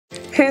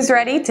Who's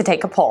ready to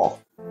take a poll?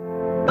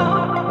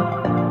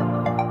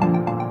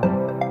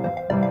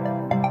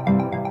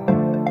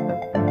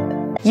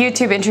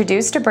 YouTube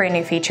introduced a brand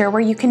new feature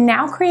where you can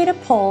now create a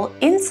poll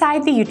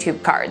inside the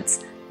YouTube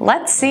cards.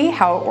 Let's see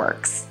how it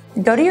works.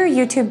 Go to your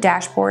YouTube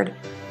dashboard,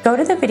 go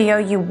to the video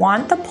you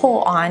want the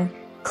poll on,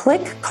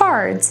 click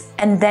Cards,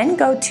 and then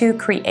go to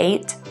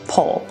Create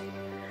Poll.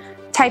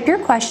 Type your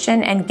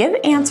question and give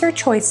answer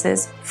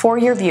choices for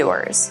your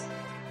viewers.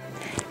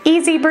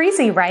 Easy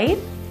breezy, right?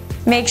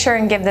 Make sure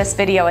and give this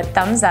video a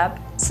thumbs up,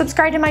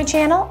 subscribe to my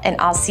channel, and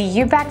I'll see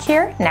you back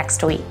here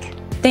next week.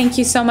 Thank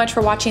you so much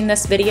for watching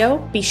this video.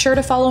 Be sure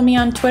to follow me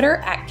on Twitter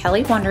at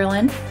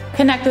kellywonderlin,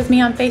 connect with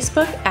me on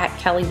Facebook at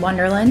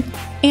kellywonderlin,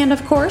 and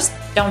of course,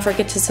 don't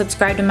forget to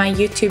subscribe to my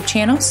YouTube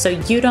channel so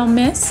you don't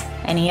miss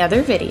any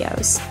other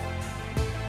videos.